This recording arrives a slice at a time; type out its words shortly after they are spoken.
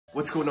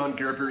What's going on,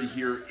 Garrett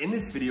here. In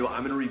this video,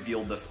 I'm gonna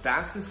reveal the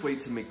fastest way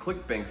to make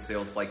Clickbank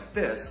sales like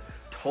this,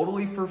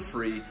 totally for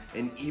free,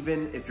 and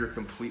even if you're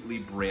completely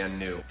brand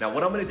new. Now,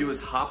 what I'm gonna do is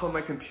hop on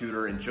my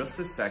computer in just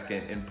a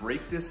second and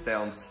break this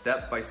down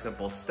step by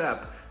simple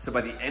step, so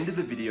by the end of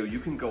the video, you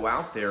can go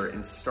out there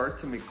and start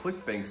to make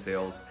Clickbank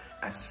sales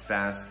as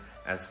fast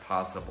as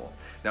possible.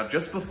 Now,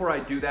 just before I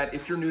do that,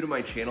 if you're new to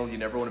my channel, you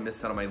never want to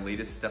miss out on my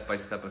latest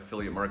step-by-step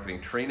affiliate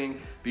marketing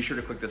training, be sure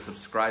to click the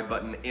subscribe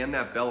button and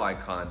that bell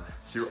icon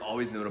so you're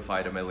always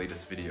notified of my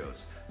latest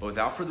videos. But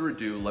without further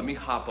ado, let me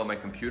hop on my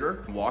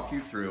computer and walk you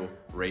through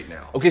right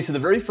now. Okay, so the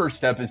very first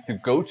step is to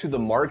go to the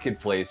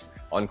marketplace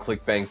on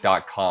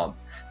clickbank.com.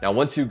 Now,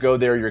 once you go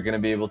there, you're going to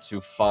be able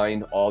to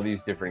find all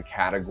these different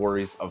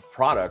categories of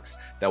products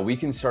that we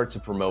can start to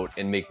promote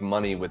and make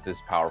money with this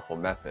powerful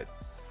method.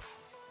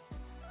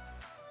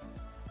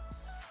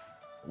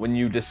 When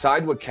you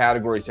decide what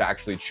category to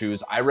actually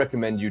choose, I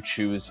recommend you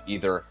choose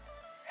either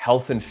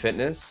health and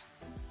fitness,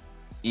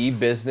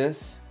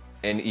 e-business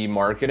and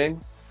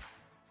e-marketing,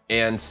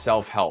 and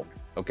self-help.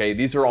 Okay,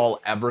 these are all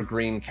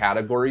evergreen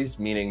categories,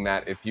 meaning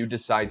that if you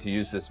decide to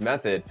use this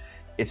method,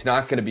 it's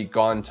not going to be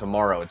gone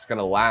tomorrow. It's going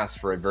to last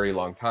for a very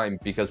long time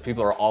because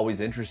people are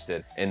always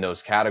interested in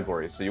those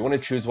categories. So you want to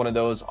choose one of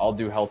those. I'll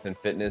do health and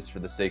fitness for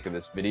the sake of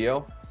this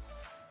video.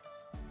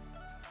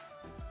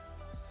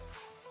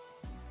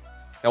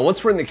 Now,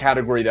 once we're in the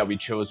category that we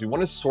chose, we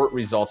want to sort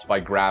results by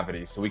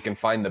gravity so we can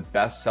find the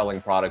best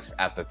selling products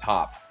at the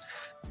top.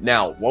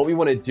 Now, what we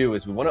want to do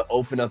is we want to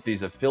open up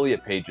these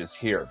affiliate pages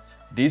here.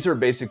 These are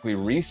basically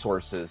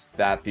resources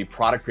that the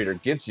product creator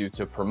gives you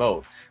to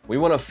promote. We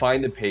want to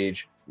find the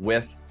page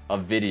with a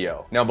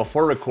video. Now,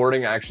 before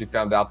recording, I actually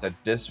found out that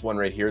this one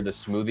right here, the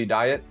smoothie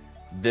diet,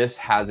 this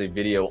has a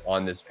video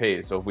on this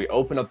page. So if we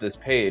open up this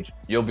page,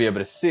 you'll be able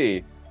to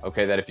see,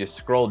 okay, that if you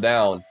scroll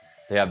down,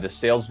 they have the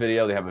sales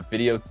video, they have a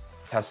video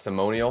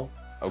testimonial,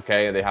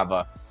 okay, they have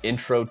a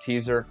intro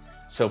teaser.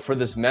 So for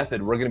this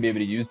method, we're going to be able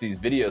to use these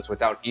videos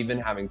without even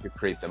having to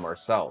create them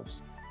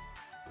ourselves.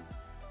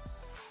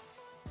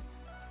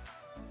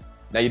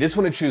 Now, you just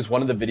want to choose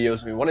one of the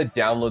videos and we want to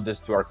download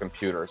this to our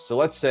computer. So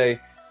let's say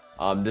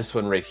this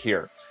one right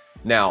here.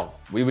 Now,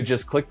 we would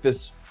just click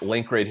this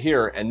link right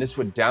here and this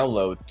would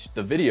download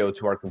the video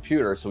to our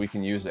computer so we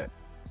can use it.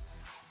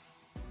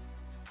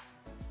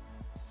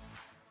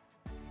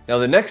 Now,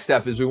 the next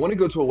step is we want to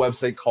go to a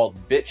website called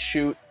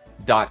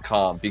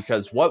bitshoot.com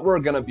because what we're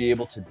going to be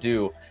able to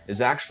do is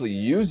actually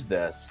use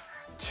this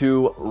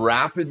to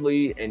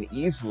rapidly and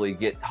easily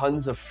get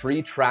tons of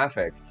free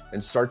traffic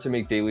and start to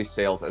make daily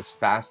sales as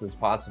fast as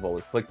possible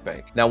with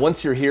Clickbank. Now,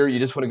 once you're here, you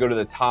just want to go to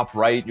the top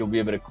right. You'll be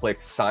able to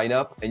click sign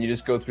up and you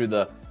just go through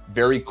the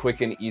very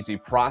quick and easy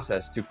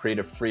process to create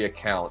a free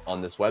account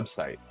on this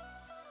website.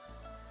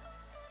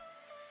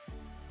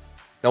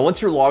 Now,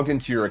 once you're logged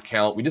into your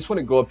account, we just want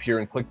to go up here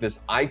and click this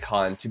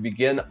icon to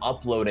begin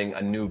uploading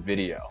a new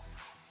video.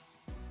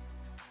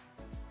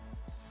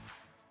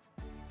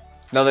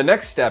 Now, the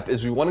next step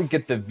is we want to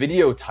get the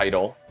video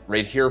title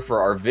right here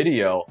for our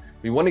video.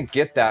 We want to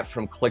get that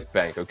from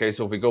Clickbank. Okay,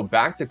 so if we go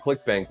back to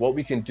Clickbank, what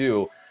we can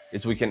do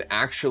is we can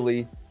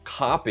actually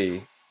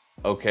copy,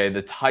 okay,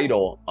 the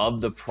title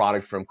of the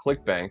product from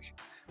Clickbank.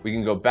 We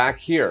can go back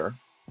here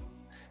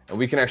and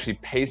we can actually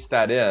paste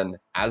that in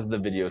as the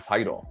video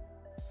title.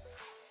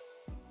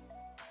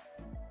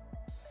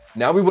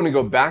 Now we want to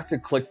go back to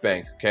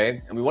Clickbank,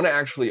 okay? And we want to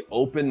actually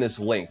open this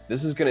link.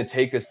 This is going to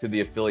take us to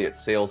the affiliate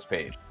sales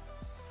page.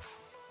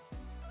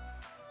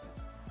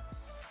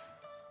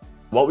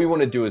 What we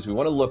want to do is we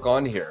want to look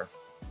on here,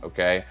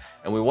 okay?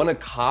 And we want to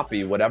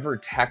copy whatever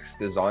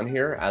text is on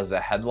here as a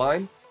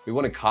headline. We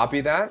want to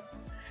copy that.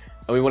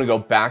 And we want to go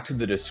back to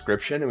the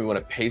description and we want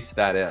to paste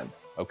that in.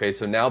 Okay,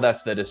 so now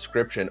that's the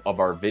description of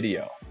our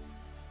video.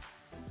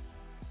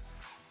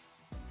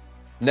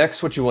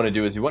 Next, what you want to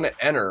do is you want to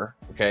enter,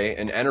 okay,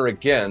 and enter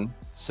again,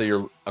 so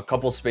you're a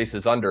couple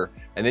spaces under,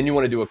 and then you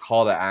want to do a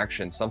call to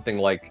action, something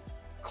like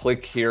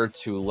click here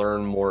to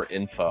learn more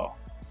info.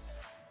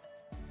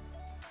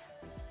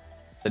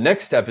 The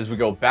next step is we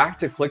go back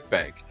to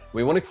Clickbank.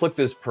 We want to click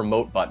this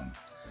promote button,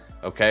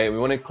 okay? We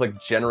want to click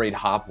generate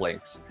hop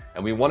links,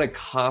 and we want to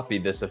copy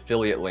this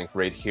affiliate link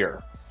right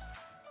here.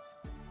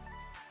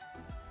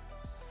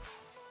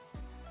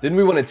 Then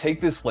we want to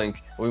take this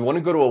link and we want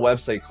to go to a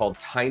website called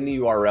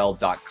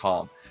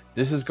tinyurl.com.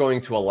 This is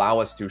going to allow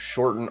us to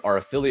shorten our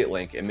affiliate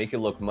link and make it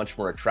look much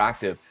more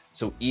attractive.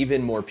 So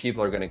even more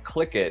people are going to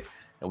click it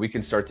and we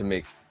can start to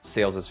make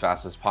sales as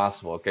fast as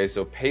possible. Okay,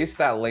 so paste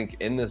that link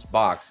in this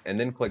box and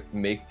then click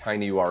make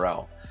tiny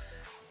URL.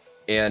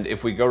 And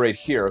if we go right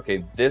here,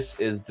 okay, this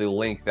is the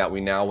link that we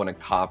now want to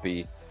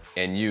copy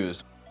and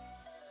use.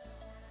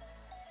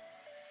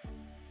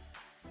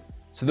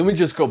 So then we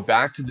just go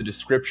back to the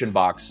description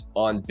box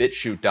on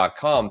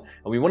bitshoot.com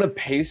and we want to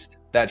paste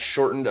that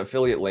shortened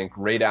affiliate link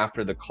right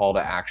after the call to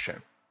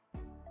action.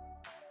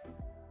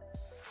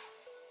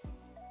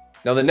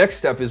 Now, the next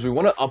step is we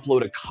want to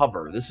upload a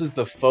cover. This is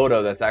the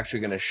photo that's actually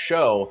going to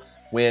show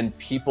when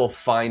people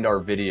find our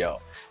video.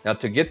 Now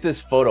to get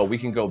this photo, we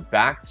can go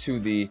back to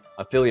the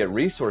affiliate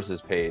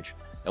resources page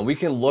and we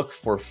can look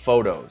for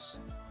photos,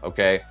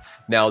 okay?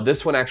 Now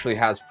this one actually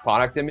has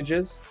product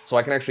images, so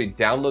I can actually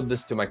download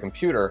this to my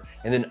computer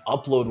and then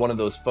upload one of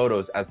those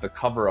photos as the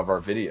cover of our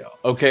video.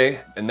 Okay,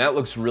 and that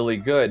looks really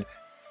good.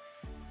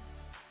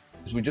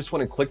 We just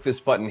want to click this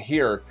button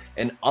here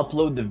and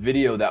upload the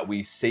video that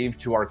we saved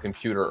to our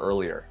computer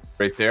earlier,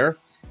 right there.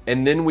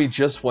 And then we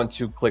just want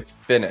to click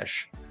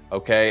finish,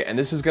 okay? And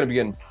this is going to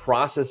begin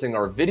processing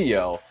our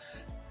video,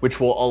 which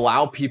will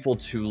allow people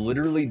to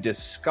literally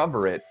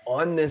discover it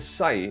on this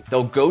site.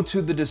 They'll go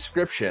to the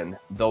description,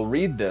 they'll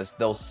read this,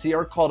 they'll see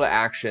our call to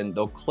action,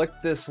 they'll click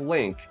this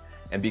link,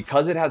 and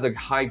because it has a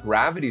high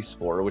gravity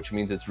score, which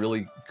means it's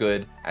really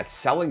good at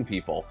selling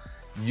people,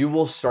 you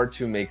will start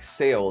to make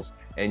sales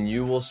and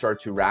you will start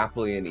to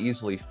rapidly and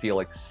easily feel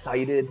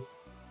excited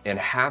and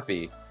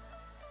happy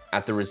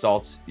at the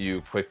results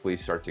you quickly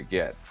start to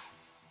get.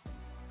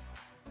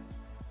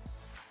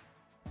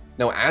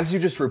 Now, as you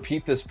just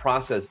repeat this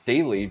process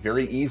daily,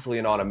 very easily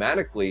and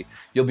automatically,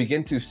 you'll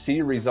begin to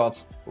see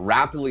results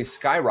rapidly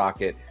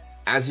skyrocket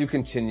as you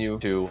continue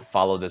to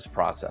follow this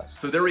process.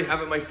 So there we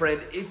have it, my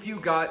friend. If you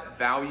got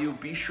value,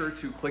 be sure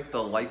to click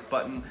the like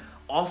button.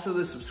 Also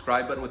the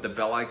subscribe button with the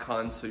bell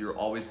icon so you're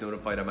always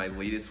notified of my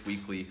latest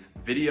weekly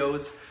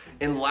videos.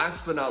 And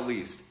last but not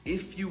least,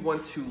 if you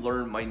want to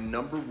learn my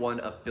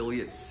 #1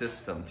 affiliate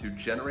system to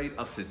generate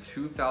up to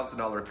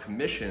 $2,000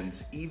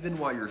 commissions even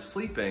while you're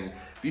sleeping,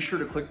 be sure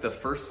to click the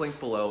first link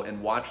below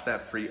and watch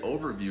that free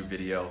overview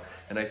video,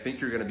 and I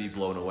think you're gonna be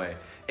blown away.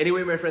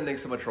 Anyway, my friend,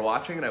 thanks so much for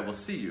watching, and I will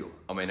see you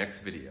on my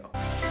next video.